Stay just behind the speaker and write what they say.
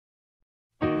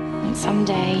And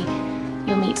someday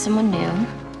you'll meet someone new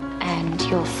and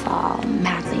you'll fall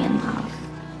madly in love.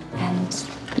 And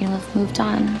you'll have moved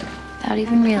on without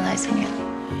even realizing it.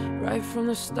 Right from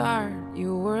the start,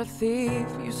 you were a thief,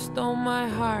 you stole my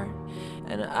heart,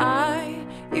 and I,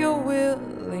 your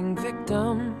willing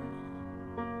victim.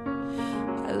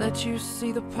 I let you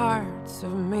see the parts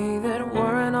of me that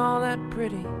weren't all that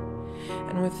pretty,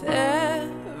 and with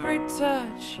every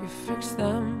touch you fixed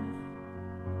them.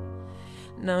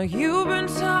 Now you've been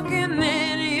talking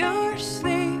in your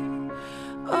sleep,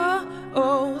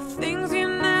 oh, things you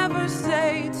never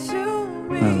say to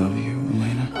me. I love you,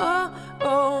 Elena.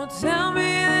 Oh, tell me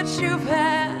that you've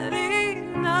had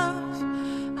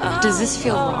enough. Does this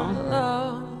feel wrong?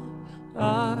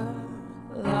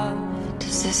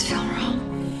 Does this feel wrong?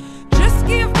 Just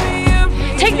give me a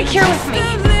reason. Take the cure with me.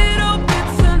 Just a little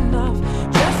bit's enough.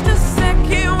 Just a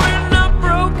second, we're not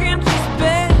broken, just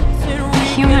bending. We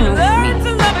human can with learn me.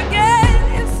 to love again.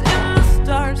 It's in the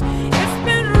stars. It's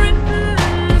been written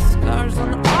in the scars on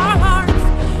our hearts.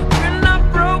 We're not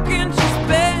broken, just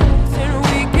bending.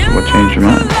 We can What changed your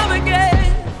learn mind? to love again.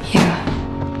 Yeah.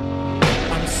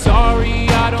 I'm sorry, I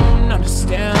don't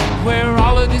understand where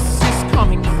all of this is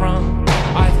coming from.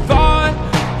 I thought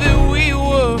that we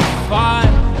were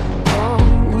fine. Oh,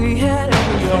 we had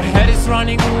everything. Your head is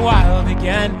running wild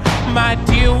again. My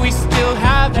dear, we still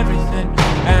have everything,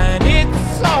 and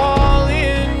it's all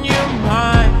in your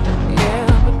mind. Yeah,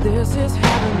 but this is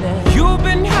happening. You've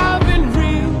been having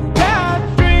real bad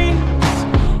dreams.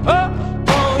 Oh,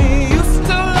 you used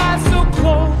to lie so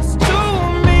close to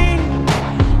me.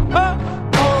 Oh,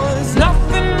 there's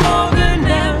nothing more than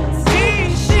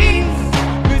empty sheets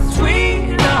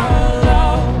between our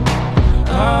love.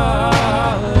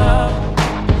 Our love.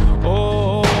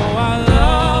 Oh, our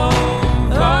love.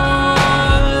 Our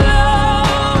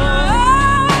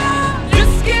love.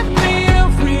 Just give me a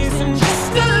reason,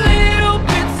 just a little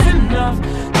bit's enough.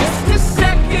 Just a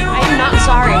second. I am not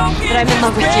sorry that I'm in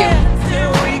love with you.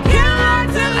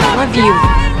 I love you.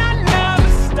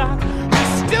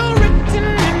 You're still written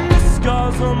in the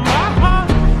scars on my heart.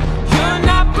 You're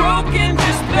not broken,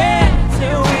 just bend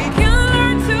till we can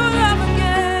learn to love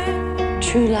again.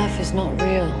 True love is not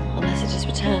real unless it is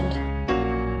pretend.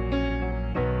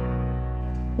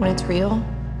 When it's real,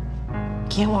 you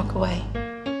can't walk away.